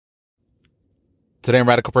Today on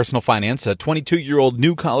Radical Personal Finance, a 22-year-old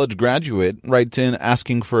new college graduate writes in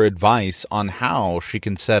asking for advice on how she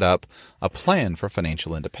can set up a plan for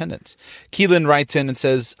financial independence. Keelan writes in and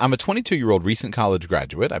says, I'm a 22-year-old recent college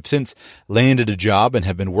graduate. I've since landed a job and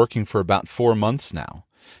have been working for about 4 months now.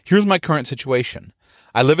 Here's my current situation.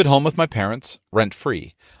 I live at home with my parents,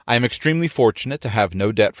 rent-free. I am extremely fortunate to have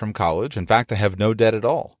no debt from college. In fact, I have no debt at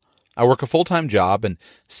all. I work a full-time job and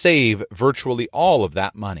save virtually all of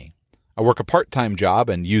that money. I work a part-time job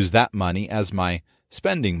and use that money as my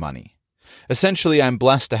spending money. Essentially, I'm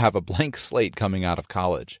blessed to have a blank slate coming out of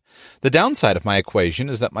college. The downside of my equation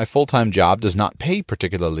is that my full-time job does not pay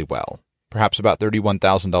particularly well, perhaps about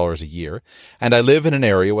 $31,000 a year, and I live in an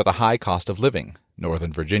area with a high cost of living,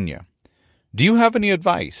 Northern Virginia. Do you have any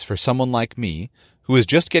advice for someone like me who is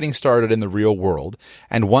just getting started in the real world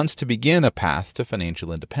and wants to begin a path to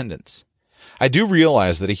financial independence? I do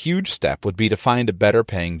realize that a huge step would be to find a better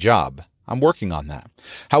paying job. I'm working on that.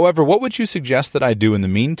 However, what would you suggest that I do in the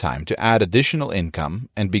meantime to add additional income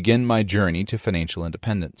and begin my journey to financial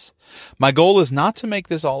independence? My goal is not to make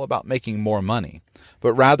this all about making more money,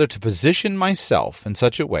 but rather to position myself in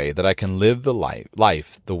such a way that I can live the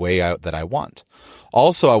life the way that I want.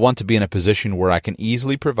 Also, I want to be in a position where I can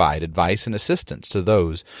easily provide advice and assistance to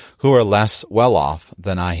those who are less well off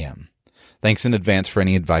than I am. Thanks in advance for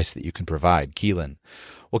any advice that you can provide, Keelan.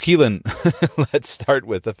 Well, Keelan, let's start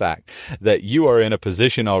with the fact that you are in a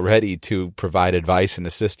position already to provide advice and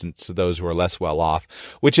assistance to those who are less well off,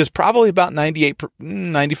 which is probably about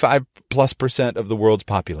 95% of the world's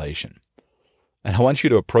population. And I want you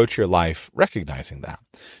to approach your life recognizing that.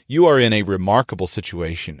 You are in a remarkable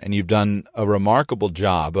situation, and you've done a remarkable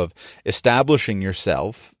job of establishing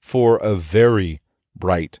yourself for a very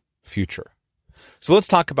bright future. So let's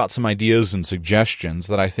talk about some ideas and suggestions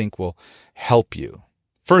that I think will help you.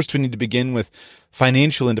 First, we need to begin with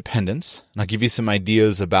financial independence, and I'll give you some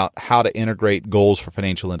ideas about how to integrate goals for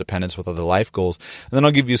financial independence with other life goals. And then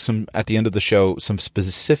I'll give you at the end of the show, some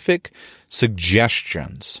specific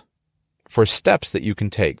suggestions for steps that you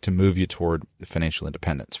can take to move you toward financial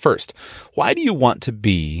independence. First, why do you want to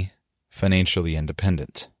be financially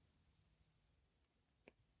independent?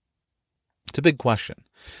 It's a big question,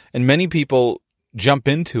 and many people jump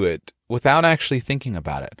into it without actually thinking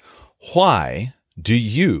about it. Why do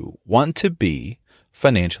you want to be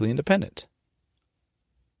financially independent?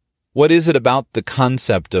 What is it about the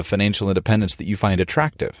concept of financial independence that you find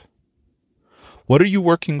attractive? What are you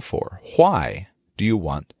working for? Why do you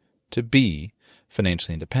want to be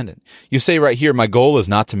financially independent? You say right here, my goal is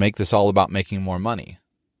not to make this all about making more money.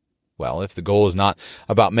 Well, if the goal is not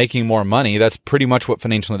about making more money, that's pretty much what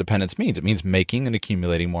financial independence means. It means making and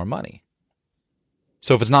accumulating more money.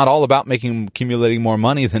 So if it's not all about accumulating more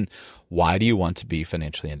money, then why do you want to be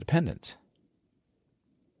financially independent?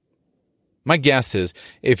 My guess is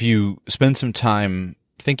if you spend some time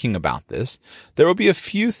thinking about this, there will be a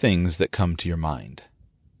few things that come to your mind.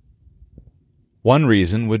 One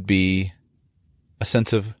reason would be a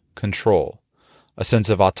sense of control, a sense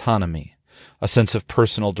of autonomy, a sense of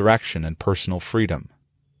personal direction and personal freedom.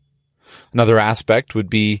 Another aspect would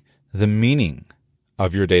be the meaning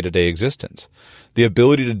of your day-to-day existence, the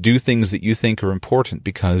ability to do things that you think are important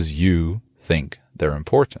because you think they're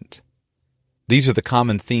important. These are the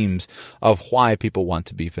common themes of why people want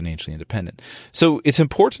to be financially independent. So it's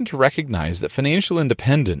important to recognize that financial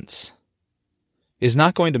independence is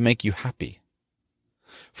not going to make you happy.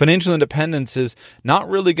 Financial independence is not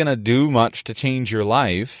really going to do much to change your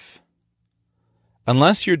life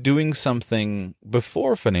unless you're doing something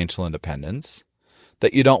before financial independence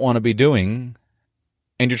that you don't want to be doing,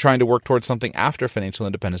 and you're trying to work towards something after financial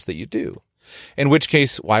independence that you do. In which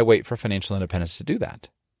case, why wait for financial independence to do that?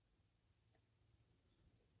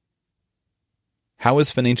 How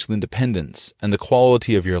is financial independence and the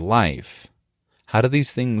quality of your life, how do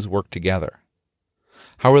these things work together?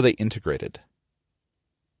 How are they integrated?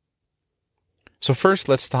 So first,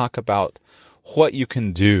 let's talk about what you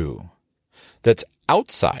can do that's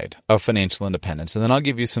outside of financial independence, and then I'll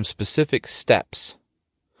give you some specific steps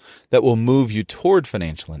that will move you toward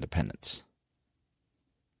financial independence.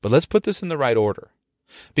 But let's put this in the right order,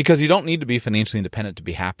 because you don't need to be financially independent to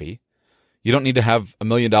be happy. You don't need to have $1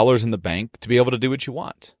 million in the bank to be able to do what you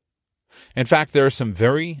want. In fact, there are some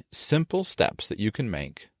very simple steps that you can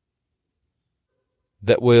make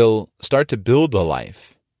that will start to build a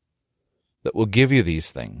life that will give you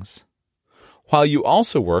these things, while you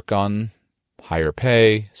also work on higher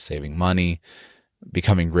pay, saving money,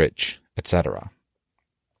 becoming rich, etc.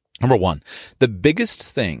 Number one, the biggest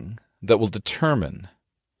thing that will determine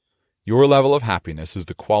your level of happiness is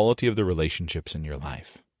the quality of the relationships in your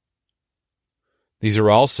life. These are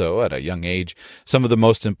also, at a young age, some of the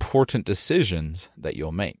most important decisions that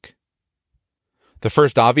you'll make. The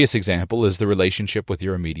first obvious example is the relationship with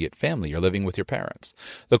your immediate family. You're living with your parents.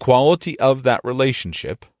 The quality of that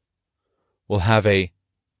relationship will have a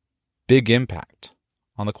big impact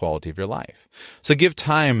on the quality of your life. So give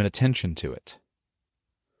time and attention to it.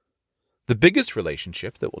 The biggest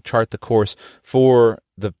relationship that will chart the course for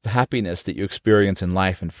the happiness that you experience in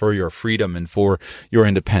life and for your freedom and for your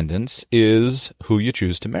independence is who you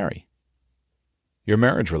choose to marry. Your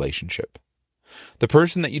marriage relationship. The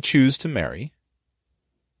person that you choose to marry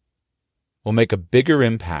will make a bigger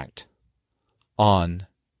impact on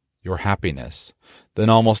your happiness than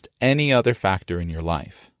almost any other factor in your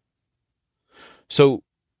life. So,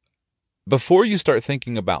 before you start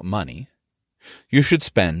thinking about money, you should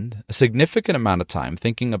spend a significant amount of time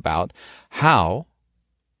thinking about how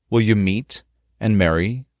will you meet and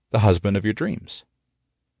marry the husband of your dreams.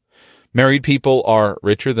 Married people are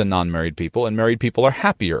richer than non-married people, and married people are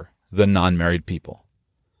happier than non-married people.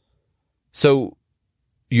 So,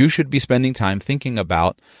 you should be spending time thinking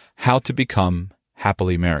about how to become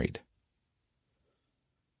happily married.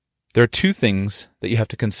 There are two things that you have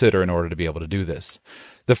to consider in order to be able to do this.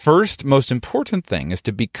 The first, most important thing is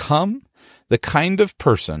to become the kind of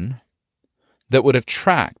person that would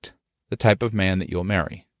attract the type of man that you'll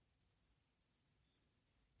marry.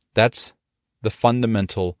 That's the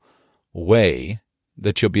fundamental way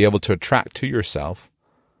that you'll be able to attract to yourself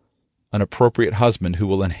an appropriate husband who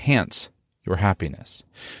will enhance your happiness.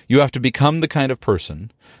 You have to become the kind of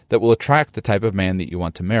person that will attract the type of man that you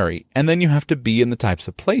want to marry, and then you have to be in the types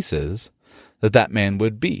of places that that man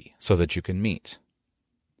would be so that you can meet.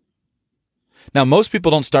 Now, most people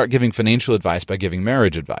don't start giving financial advice by giving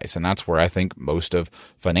marriage advice, and that's where I think most of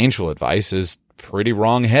financial advice is pretty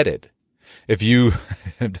wrong-headed. If you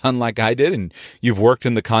have done like I did and you've worked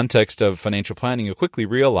in the context of financial planning, you'll quickly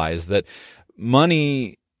realize that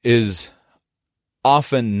money is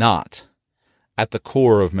often not at the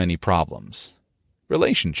core of many problems.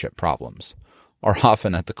 Relationship problems is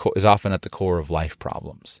often at the core of life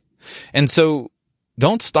problems. And so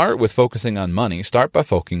don't start with focusing on money. Start by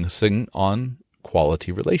focusing on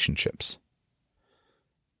quality relationships.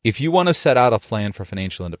 If you want to set out a plan for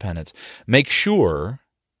financial independence, make sure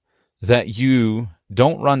that you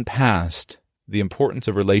don't run past the importance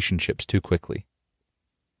of relationships too quickly.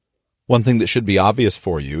 One thing that should be obvious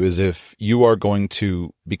for you is if you are going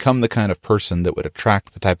to become the kind of person that would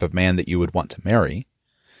attract the type of man that you would want to marry,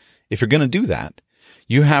 if you're going to do that,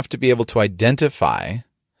 you have to be able to identify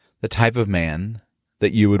the type of man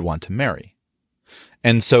that you would want to marry.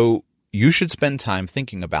 And so you should spend time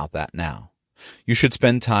thinking about that now. You should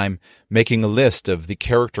spend time making a list of the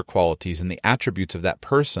character qualities and the attributes of that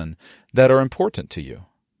person that are important to you.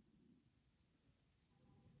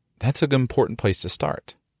 That's an important place to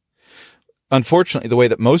start. Unfortunately, the way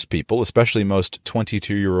that most people, especially most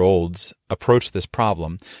 22-year-olds, approach this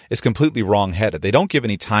problem is completely wrong-headed. They don't give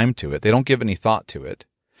any time to it. They don't give any thought to it.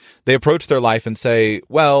 They approach their life and say,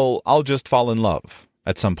 well, I'll just fall in love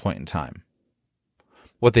at some point in time.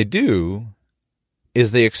 What they do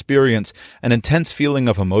is they experience an intense feeling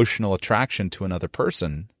of emotional attraction to another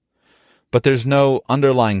person, but there's no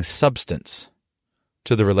underlying substance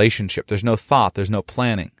to the relationship. There's no thought. There's no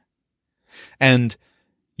planning. And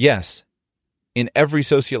yes, in every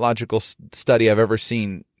sociological study I've ever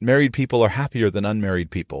seen, married people are happier than unmarried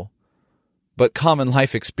people. But common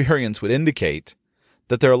life experience would indicate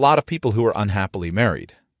that there are a lot of people who are unhappily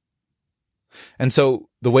married. And so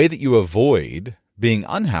the way that you avoid being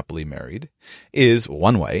unhappily married is,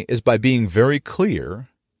 one way, is by being very clear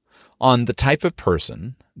on the type of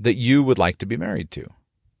person that you would like to be married to.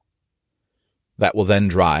 That will then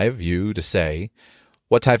drive you to say,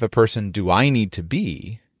 what type of person do I need to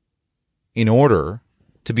be in order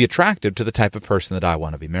to be attractive to the type of person that I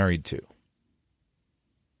want to be married to?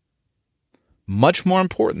 Much more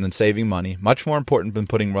important than saving money, much more important than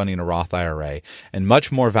putting money in a Roth IRA, and much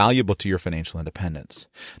more valuable to your financial independence.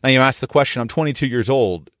 Now you ask the question, I'm 22 years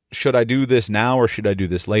old, should I do this now or should I do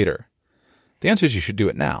this later? The answer is you should do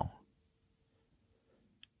it now.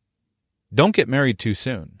 Don't get married too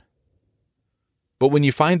soon. But when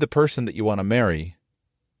you find the person that you want to marry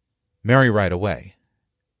right away.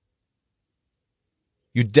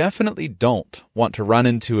 You definitely don't want to run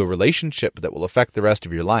into a relationship that will affect the rest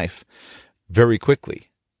of your life very quickly,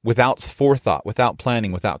 without forethought, without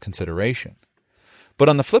planning, without consideration. But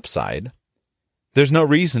on the flip side, there's no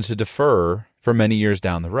reason to defer for many years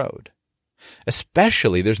down the road.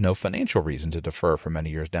 Especially, there's no financial reason to defer for many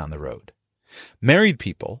years down the road. Married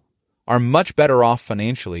people are much better off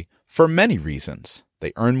financially for many reasons.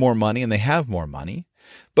 They earn more money and they have more money,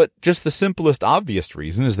 But just the simplest, obvious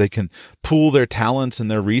reason is they can pool their talents and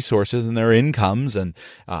their resources and their incomes, and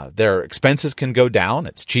their expenses can go down.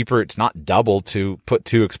 It's cheaper. It's not double to put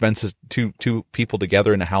two people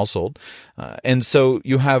together in a household. And so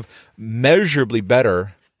you have measurably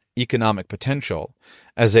better economic potential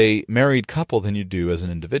as a married couple than you do as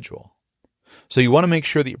an individual. So you want to make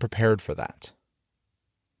sure that you're prepared for that.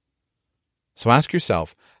 So ask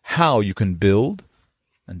yourself how you can build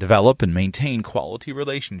and develop and maintain quality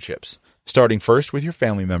relationships, starting first with your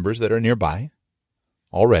family members that are nearby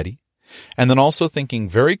already, and then also thinking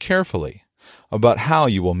very carefully about how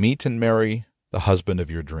you will meet and marry the husband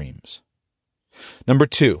of your dreams. Number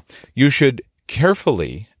 2, you should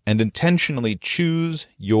carefully and intentionally choose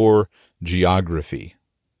your geography.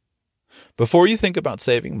 Before you think about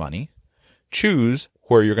saving money, choose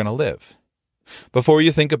where you're going to live. Before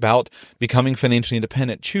you think about becoming financially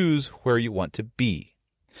independent, choose where you want to be.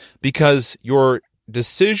 Because your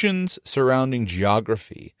decisions surrounding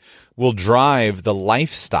geography will drive the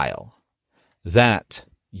lifestyle that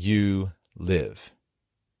you live.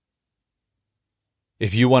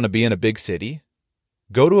 If you want to be in a big city,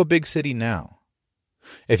 go to a big city now.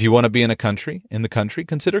 If you want to be in the country,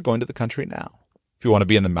 consider going to the country now. If you want to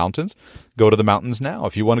be in the mountains, go to the mountains now.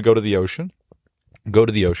 If you want to go to the ocean, go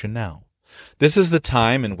to the ocean now. This is the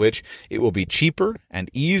time in which it will be cheaper and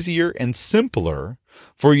easier and simpler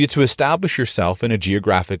for you to establish yourself in a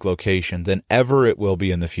geographic location than ever it will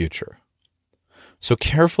be in the future. So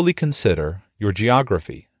carefully consider your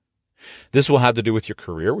geography. This will have to do with your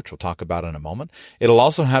career, which we'll talk about in a moment. It'll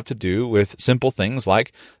also have to do with simple things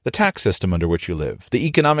like the tax system under which you live, the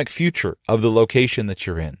economic future of the location that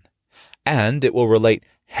you're in. And it will relate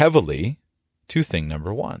heavily to thing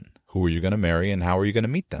number 1. Who are you going to marry and how are you going to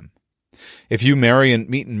meet them? If you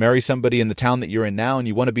meet and marry somebody in the town that you're in now and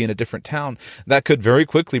you want to be in a different town, that could very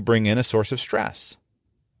quickly bring in a source of stress.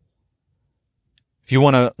 If you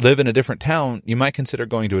want to live in a different town, you might consider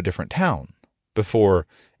going to a different town before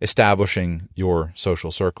establishing your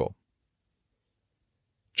social circle.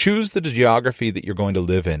 Choose the geography that you're going to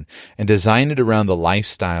live in and design it around the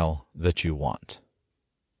lifestyle that you want.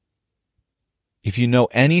 If you know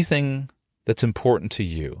anything that's important to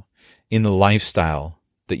you in the lifestyle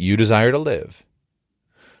that you desire to live,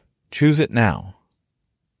 choose it now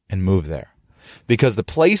and move there. Because the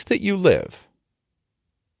place that you live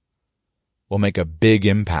will make a big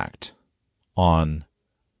impact on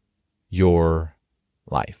your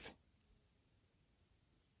life.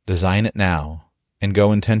 Design it now and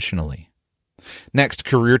go intentionally. Next,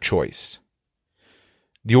 career choice.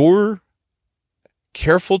 Your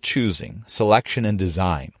careful choosing, selection, and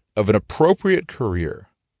design of an appropriate career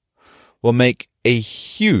will make a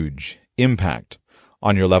huge impact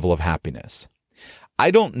on your level of happiness.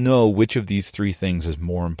 I don't know which of these 3 things is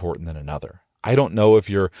more important than another. I don't know if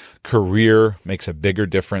your career makes a bigger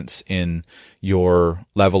difference in your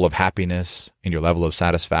level of happiness, in your level of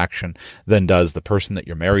satisfaction, than does the person that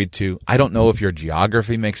you're married to. I don't know if your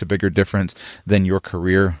geography makes a bigger difference than your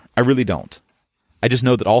career. I really don't. I just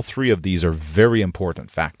know that all 3 of these are very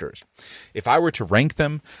important factors. If I were to rank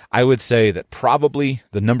them, I would say that probably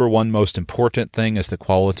the number 1 most important thing is the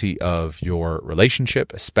quality of your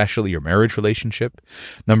relationship, especially your marriage relationship.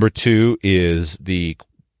 Number 2 is the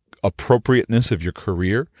appropriateness of your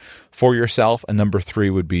career for yourself. And number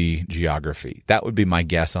 3 would be geography. That would be my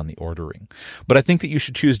guess on the ordering. But I think that you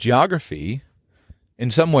should choose geography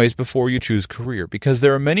in some ways before you choose career, because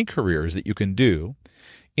there are many careers that you can do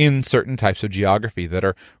in certain types of geography that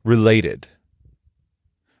are related.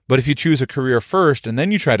 But if you choose a career first and then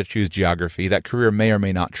you try to choose geography, that career may or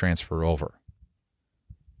may not transfer over.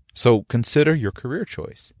 So consider your career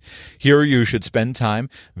choice. Here you should spend time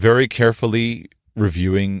very carefully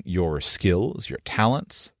reviewing your skills, your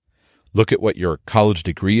talents. Look at what your college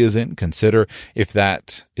degree is in. Consider if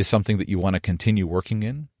that is something that you want to continue working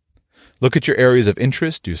in. Look at your areas of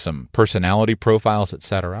interest, do some personality profiles,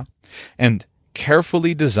 etc. And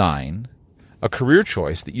carefully design a career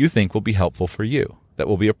choice that you think will be helpful for you, that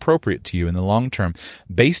will be appropriate to you in the long term,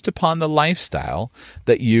 based upon the lifestyle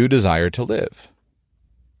that you desire to live.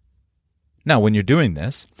 Now, when you're doing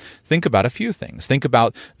this, think about a few things. Think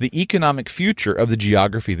about the economic future of the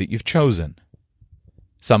geography that you've chosen.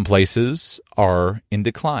 Some places are in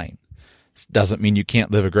decline. This doesn't mean you can't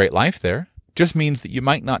live a great life there. It just means that you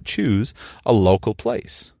might not choose a local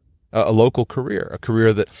place, a local career, a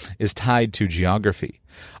career that is tied to geography.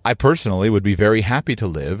 I personally would be very happy to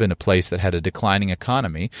live in a place that had a declining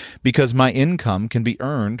economy because my income can be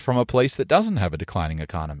earned from a place that doesn't have a declining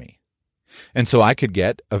economy. And so I could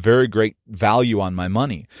get a very great value on my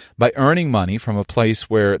money by earning money from a place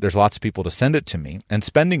where there's lots of people to send it to me and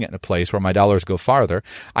spending it in a place where my dollars go farther.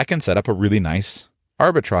 I can set up a really nice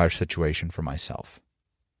arbitrage situation for myself.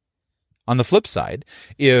 On the flip side,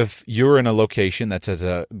 if you're in a location that's as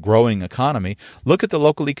a growing economy, look at the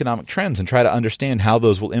local economic trends and try to understand how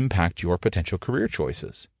those will impact your potential career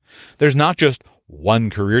choices. There's not just one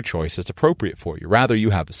career choice that's appropriate for you. Rather,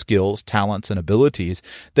 you have skills, talents, and abilities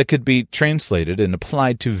that could be translated and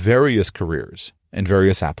applied to various careers and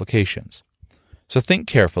various applications. So think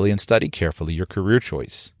carefully and study carefully your career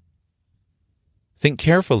choice. Think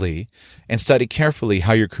carefully and study carefully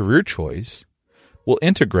how your career choice will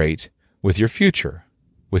integrate with your future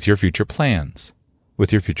plans,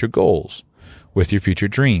 with your future goals, with your future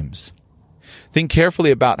dreams. Think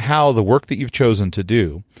carefully about how the work that you've chosen to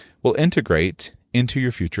do will integrate into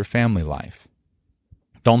your future family life.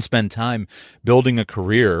 Don't spend time building a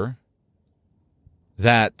career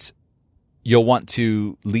that you'll want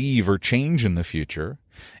to leave or change in the future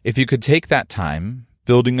if you could take that time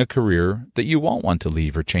building a career that you won't want to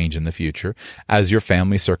leave or change in the future as your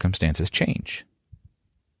family circumstances change.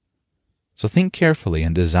 So think carefully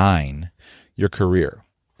and design your career.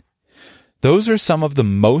 Those are some of the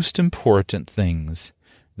most important things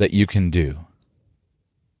that you can do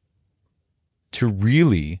to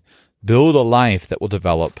really build a life that will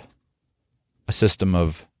develop a system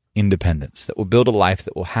of independence, that will build a life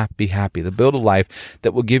that will be happy, that build a life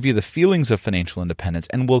that will give you the feelings of financial independence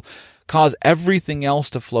and will cause everything else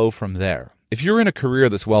to flow from there. If you're in a career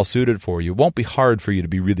that's well suited for you, it won't be hard for you to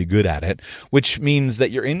be really good at it, which means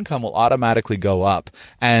that your income will automatically go up.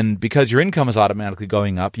 And because your income is automatically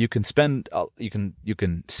going up, you can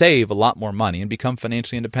save a lot more money and become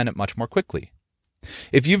financially independent much more quickly.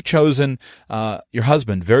 If you've chosen your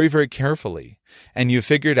husband very, very carefully and you've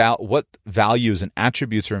figured out what values and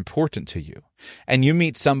attributes are important to you, and you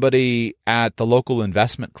meet somebody at the local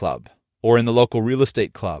investment club or in the local real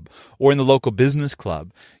estate club or in the local business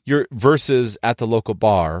club, versus at the local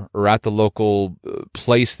bar or at the local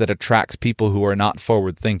place that attracts people who are not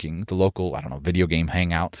forward thinking, the local, video game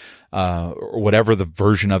hangout or whatever the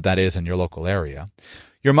version of that is in your local area,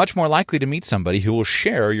 you're much more likely to meet somebody who will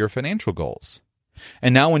share your financial goals.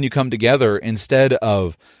 And now when you come together, instead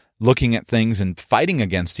of looking at things and fighting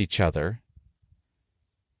against each other,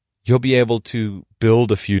 you'll be able to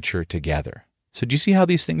build a future together. So do you see how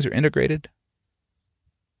these things are integrated?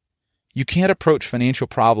 You can't approach financial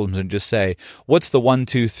problems and just say, what's the 1,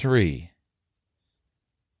 2, 3?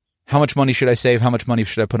 How much money should I save? How much money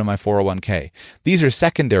should I put in my 401k? These are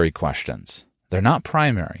secondary questions. They're not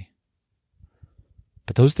primary.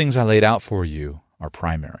 But those things I laid out for you are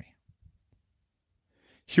primary.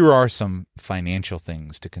 Here are some financial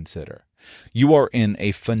things to consider. You are in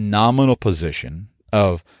a phenomenal position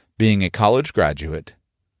of being a college graduate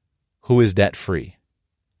who is debt-free.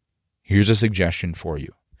 Here's a suggestion for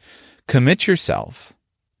you. Commit yourself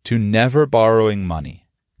to never borrowing money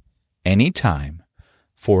anytime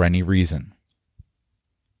for any reason.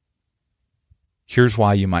 Here's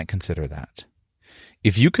why you might consider that.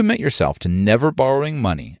 If you commit yourself to never borrowing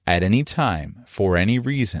money at any time for any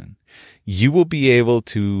reason, you will be able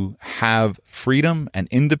to have freedom and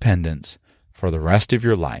independence for the rest of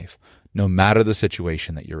your life, no matter the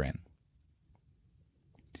situation that you're in.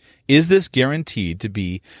 Is this guaranteed to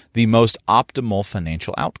be the most optimal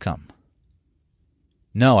financial outcome?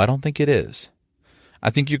 No, I don't think it is. I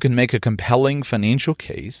think you can make a compelling financial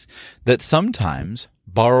case that sometimes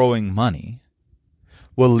borrowing money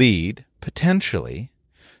will lead, potentially,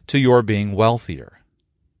 to your being wealthier.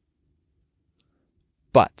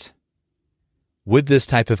 But would this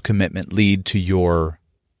type of commitment lead to your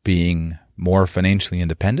being more financially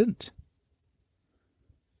independent?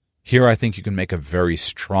 Here I think you can make a very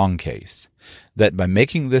strong case that by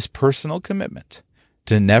making this personal commitment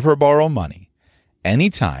to never borrow money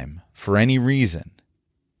anytime for any reason,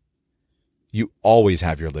 you always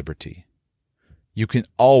have your liberty. You can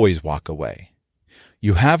always walk away.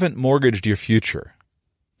 You haven't mortgaged your future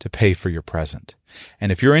to pay for your present.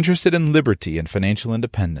 And if you're interested in liberty and financial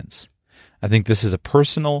independence, I think this is a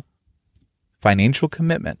personal financial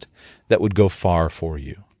commitment that would go far for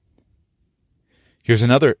you. Here's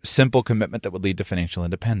another simple commitment that would lead to financial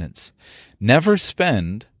independence. Never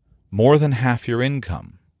spend more than half your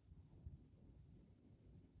income.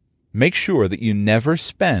 Make sure that you never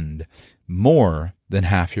spend more than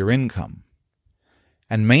half your income.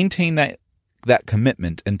 And maintain that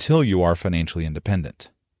commitment until you are financially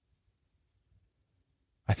independent.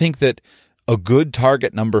 I think that a good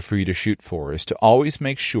target number for you to shoot for is to always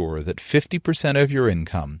make sure that 50% of your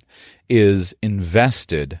income is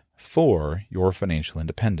invested for your financial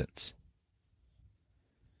independence.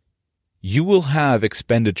 you will have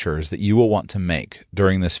expenditures that you will want to make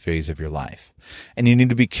during this phase of your life. And you need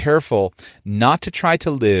to be careful not to try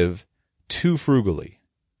to live too frugally.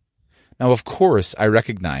 Now, of course, I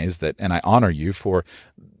recognize that, and I honor you for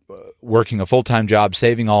working a full-time job,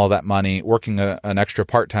 saving all of that money, working an extra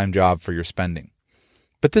part-time job for your spending.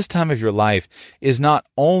 But this time of your life is not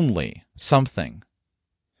only something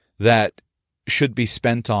that should be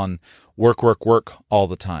spent on work all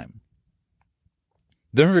the time.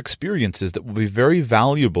 There are experiences that will be very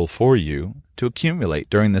valuable for you to accumulate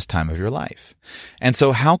during this time of your life. And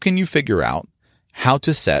so how can you figure out how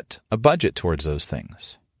to set a budget towards those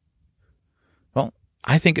things? Well,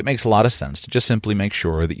 I think it makes a lot of sense to just simply make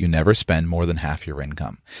sure that you never spend more than half your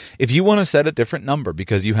income. If you want to set a different number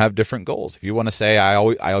because you have different goals, if you want to say, I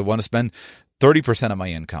want to spend 30% of my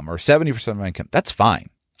income or 70% of my income, that's fine.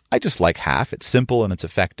 I just like half. It's simple and it's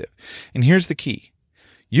effective. And here's the key.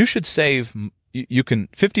 You should save.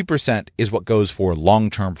 50% is what goes for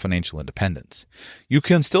long-term financial independence. You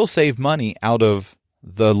can still save money out of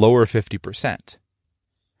the lower 50%.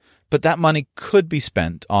 But that money could be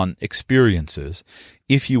spent on experiences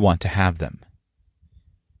if you want to have them.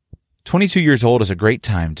 22 years old is a great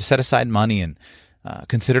time to set aside money and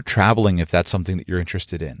consider traveling if that's something that you're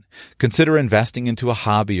interested in. Consider investing into a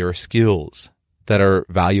hobby or skills that are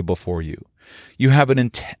valuable for you. You have an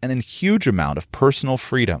huge amount of personal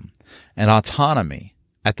freedom and autonomy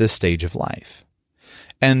at this stage of life.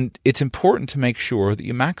 And it's important to make sure that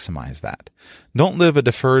you maximize that. Don't live a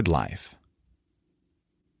deferred life.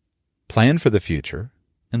 Plan for the future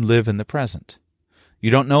and live in the present.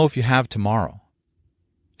 You don't know if you have tomorrow,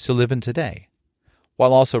 so live in today,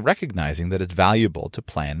 while also recognizing that it's valuable to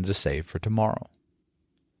plan and to save for tomorrow.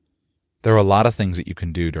 There are a lot of things that you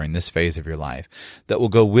can do during this phase of your life that will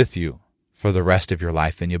go with you for the rest of your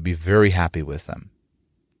life, and you'll be very happy with them.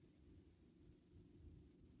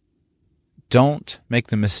 Don't make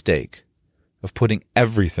the mistake of putting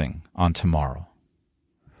everything on tomorrow.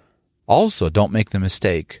 Also, don't make the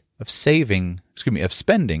mistake of spending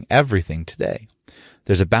everything today.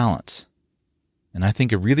 There's a balance. And I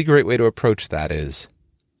think a really great way to approach that is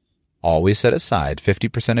always set aside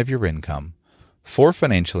 50% of your income for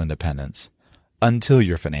financial independence until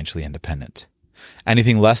you're financially independent.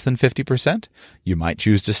 Anything less than 50%, you might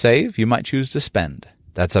choose to save, you might choose to spend.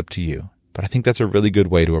 That's up to you. But I think that's a really good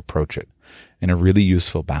way to approach it and a really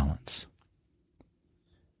useful balance.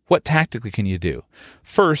 What tactically can you do?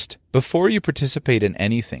 First, before you participate in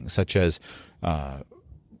anything such as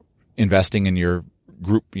investing in your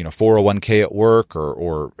group, 401k at work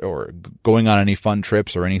or going on any fun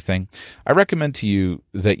trips or anything, I recommend to you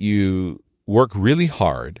that you work really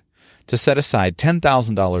hard to set aside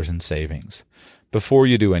 $10,000 in savings before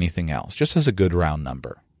you do anything else, just as a good round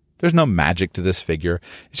number. There's no magic to this figure.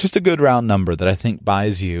 It's just a good round number that I think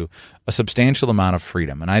buys you a substantial amount of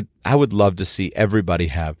freedom. And I would love to see everybody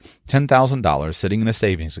have $10,000 sitting in a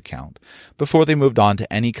savings account before they moved on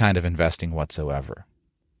to any kind of investing whatsoever.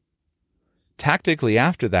 Tactically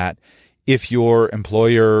after that, if your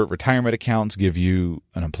employer retirement accounts give you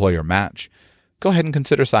an employer match, go ahead and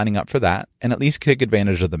consider signing up for that and at least take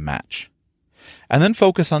advantage of the match. And then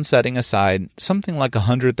focus on setting aside something like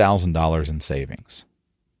 $100,000 in savings.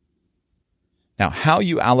 Now, how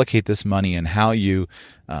you allocate this money and how you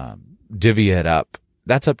divvy it up,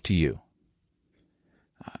 that's up to you.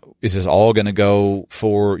 Is this all going to go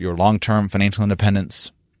for your long-term financial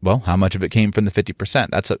independence? Well, how much of it came from the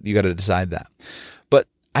 50%? You got to decide that. But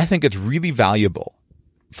I think it's really valuable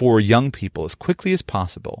for young people as quickly as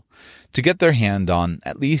possible to get their hand on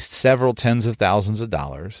at least several tens of thousands of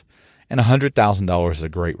dollars, and $100,000 is a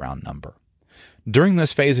great round number. During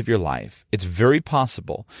this phase of your life, it's very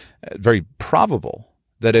possible, very probable,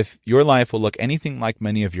 that if your life will look anything like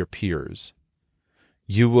many of your peers,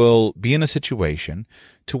 you will be in a situation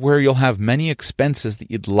to where you'll have many expenses that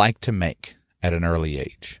you'd like to make at an early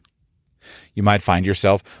age. You might find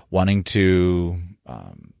yourself wanting to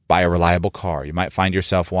buy a reliable car. You might find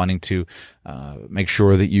yourself wanting to make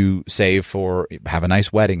sure that you save for, have a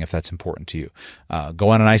nice wedding if that's important to you, go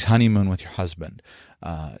on a nice honeymoon with your husband,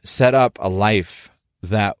 set up a life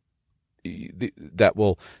that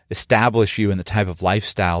will establish you in the type of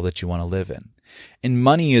lifestyle that you want to live in. And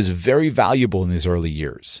money is very valuable in these early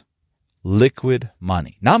years. Liquid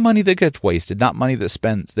money, not money that gets wasted, not money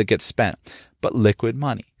that gets spent, but liquid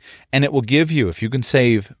money. And it will give you, if you can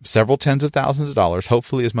save several tens of thousands of dollars,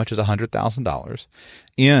 hopefully as much as $100,000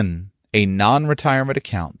 in a non-retirement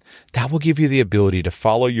account, that will give you the ability to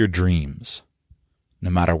follow your dreams,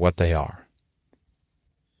 no matter what they are.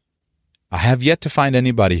 I have yet to find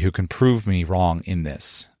anybody who can prove me wrong in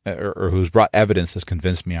this, or who's brought evidence that's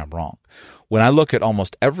convinced me I'm wrong. When I look at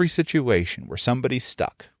almost every situation where somebody's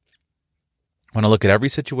stuck, when I look at every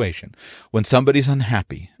situation when somebody's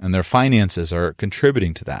unhappy and their finances are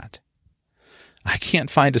contributing to that, I can't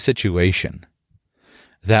find a situation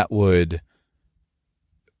that would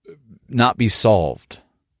not be solved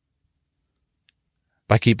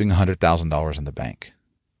by keeping $100,000 in the bank.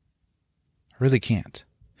 I really can't.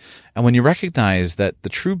 And when you recognize that the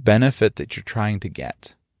true benefit that you're trying to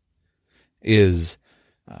get is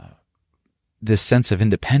this sense of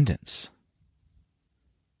independence,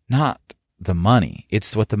 not the money.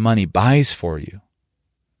 It's what the money buys for you.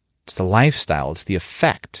 It's the lifestyle. It's the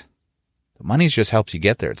effect. The money just helps you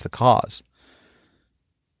get there. It's the cause.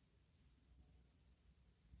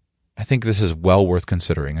 I think this is well worth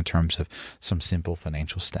considering in terms of some simple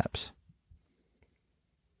financial steps.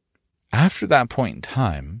 After that point in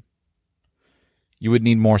time, you would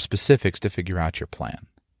need more specifics to figure out your plan.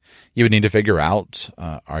 You would need to figure out,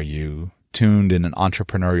 are you tuned in an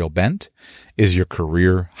entrepreneurial bent? Is your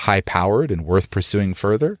career high-powered and worth pursuing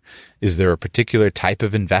further? Is there a particular type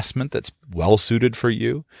of investment that's well-suited for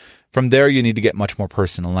you? From there, you need to get much more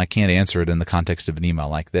personal, and I can't answer it in the context of an email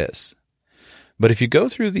like this. But if you go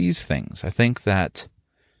through these things, I think that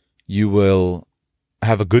you will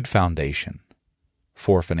have a good foundation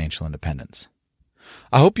for financial independence.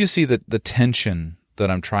 I hope you see the tension that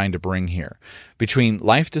I'm trying to bring here between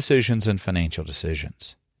life decisions and financial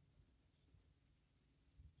decisions.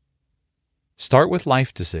 Start with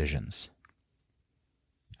life decisions.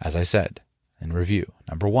 As I said, in review.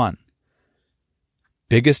 Number 1,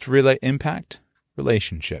 biggest impact,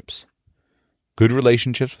 relationships. Good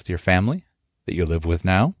relationships with your family that you live with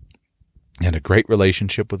now, and a great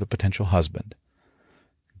relationship with a potential husband.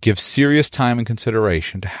 Give serious time and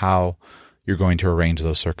consideration to how you're going to arrange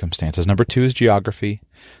those circumstances. Number 2 is geography.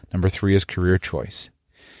 Number 3 is career choice.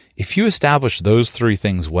 If you establish those 3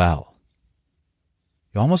 things well,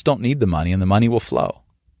 you almost don't need the money, and the money will flow.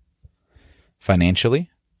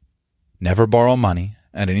 Financially, never borrow money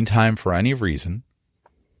at any time for any reason,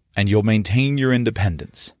 and you'll maintain your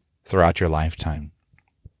independence throughout your lifetime.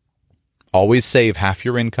 Always save half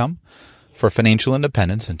your income for financial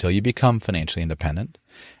independence until you become financially independent,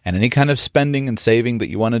 and any kind of spending and saving that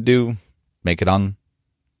you want to do, make it on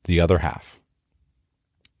the other half.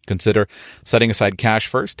 Consider setting aside cash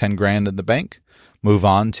first, 10 grand in the bank, move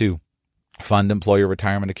on to fund employer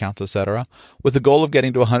retirement accounts, etc., with the goal of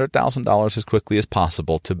getting to $100,000 as quickly as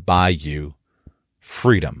possible to buy you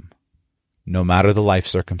freedom, no matter the life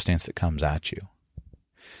circumstance that comes at you.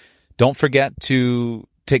 Don't forget to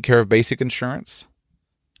take care of basic insurance.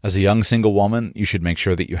 As a young single woman, you should make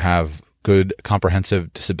sure that you have good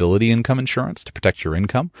comprehensive disability income insurance to protect your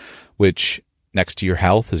income, which next to your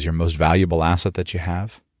health is your most valuable asset that you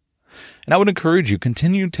have. And I would encourage you,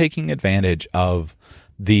 continue taking advantage of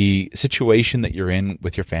the situation that you're in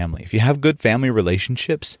with your family. If you have good family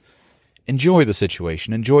relationships, enjoy the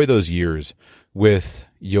situation. Enjoy those years with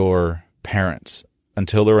your parents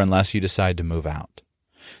until or unless you decide to move out.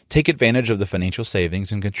 Take advantage of the financial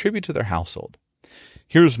savings and contribute to their household.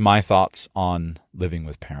 Here's my thoughts on living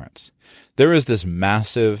with parents. There is this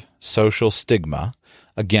massive social stigma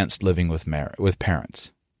against living with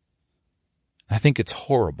parents. I think it's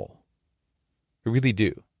horrible. I really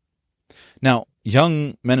do. Now,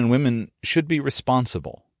 young men and women should be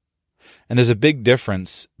responsible. And there's a big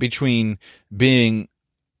difference between being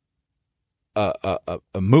a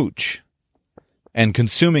mooch and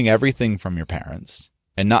consuming everything from your parents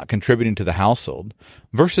and not contributing to the household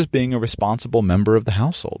versus being a responsible member of the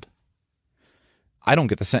household. I don't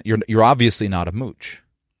get the sense you're obviously not a mooch.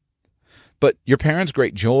 But your parents'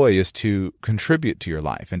 great joy is to contribute to your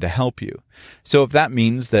life and to help you. So if that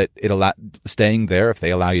means that staying there, if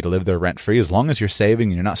they allow you to live there rent-free, as long as you're saving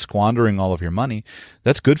and you're not squandering all of your money,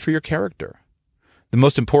 that's good for your character. The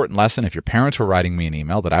most important lesson, if your parents were writing me an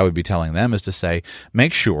email, that I would be telling them is to say,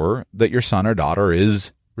 make sure that your son or daughter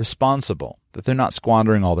is responsible, that they're not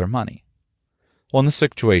squandering all their money. Well, in this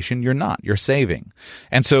situation, you're not. You're saving.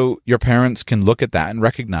 And so your parents can look at that and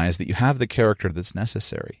recognize that you have the character that's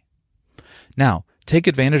necessary. Now, take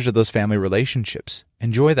advantage of those family relationships.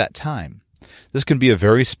 Enjoy that time. This can be a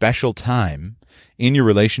very special time in your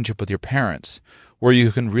relationship with your parents where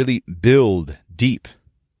you can really build deep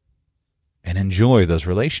and enjoy those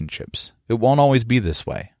relationships. It won't always be this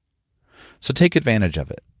way. So take advantage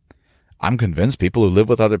of it. I'm convinced people who live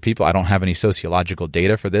with other people, I don't have any sociological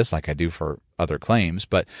data for this like I do for other claims,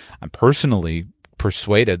 but I'm personally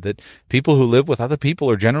persuaded that people who live with other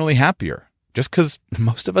people are generally happier. Just because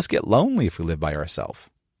most of us get lonely if we live by ourselves.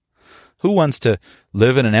 Who wants to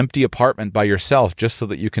live in an empty apartment by yourself just so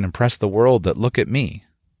that you can impress the world that look at me?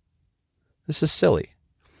 This is silly.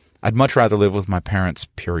 I'd much rather live with my parents,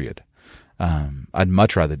 period. I'd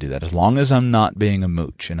much rather do that, as long as I'm not being a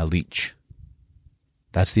mooch and a leech.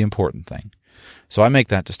 That's the important thing. So I make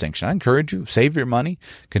that distinction. I encourage you, save your money,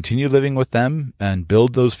 continue living with them, and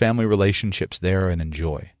build those family relationships there and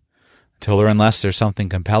enjoy. Until or unless there's something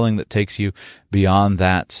compelling that takes you beyond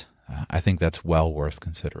that, I think that's well worth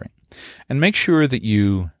considering. And make sure that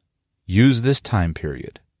you use this time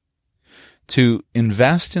period to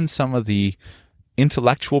invest in some of the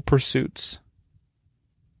intellectual pursuits,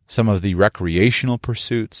 some of the recreational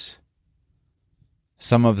pursuits,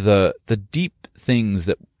 some of the deep things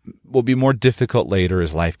that will be more difficult later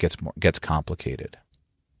as life gets complicated.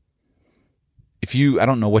 I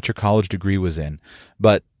don't know what your college degree was in,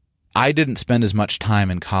 but I didn't spend as much time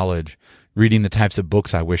in college reading the types of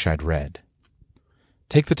books I wish I'd read.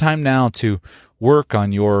 Take the time now to work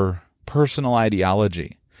on your personal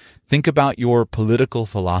ideology. Think about your political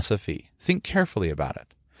philosophy. Think carefully about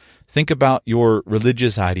it. Think about your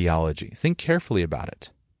religious ideology. Think carefully about it.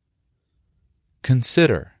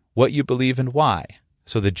 Consider what you believe and why,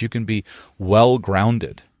 so that you can be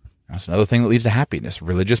well-grounded. That's another thing that leads to happiness.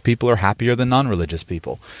 Religious people are happier than non-religious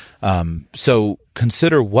people. So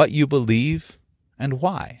consider what you believe and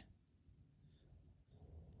why.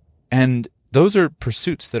 And those are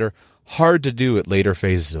pursuits that are hard to do at later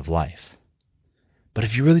phases of life. But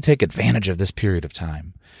if you really take advantage of this period of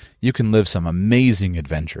time, you can live some amazing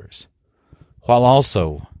adventures while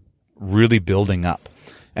also really building up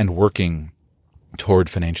and working toward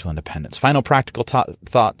financial independence. Final practical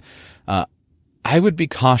thought. I would be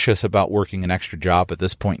cautious about working an extra job at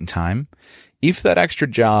this point in time if that extra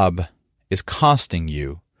job is costing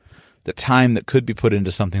you the time that could be put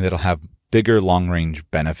into something that'll have bigger long-range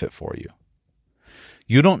benefit for you.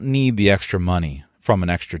 You don't need the extra money from an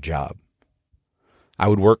extra job. I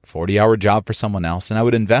would work a 40-hour job for someone else, and I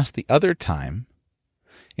would invest the other time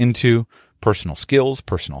into personal skills,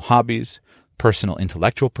 personal hobbies, personal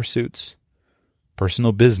intellectual pursuits,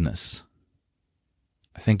 personal business.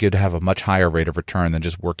 I think you'd have a much higher rate of return than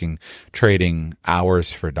just trading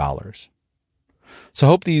hours for dollars. So I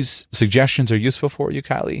hope these suggestions are useful for you,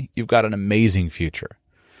 Kylie. You've got an amazing future.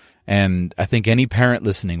 And I think any parent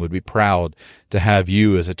listening would be proud to have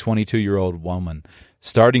you as a 22-year-old woman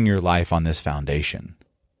starting your life on this foundation.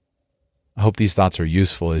 I hope these thoughts are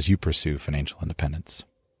useful as you pursue financial independence.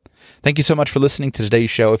 Thank you so much for listening to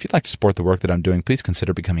today's show. If you'd like to support the work that I'm doing, please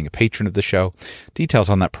consider becoming a patron of the show. Details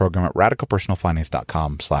on that program at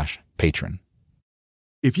radicalpersonalfinance.com/patron.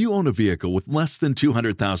 If you own a vehicle with less than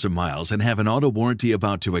 200,000 miles and have an auto warranty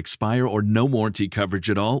about to expire or no warranty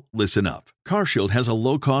coverage at all, listen up. CarShield has a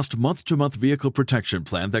low-cost month-to-month vehicle protection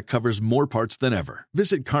plan that covers more parts than ever.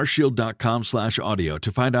 Visit carshield.com/audio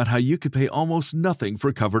to find out how you could pay almost nothing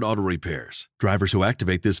for covered auto repairs. Drivers who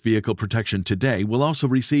activate this vehicle protection today will also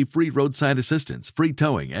receive free roadside assistance, free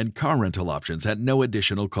towing, and car rental options at no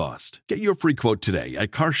additional cost. Get your free quote today at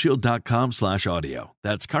carshield.com/audio.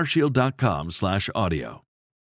 That's carshield.com/audio.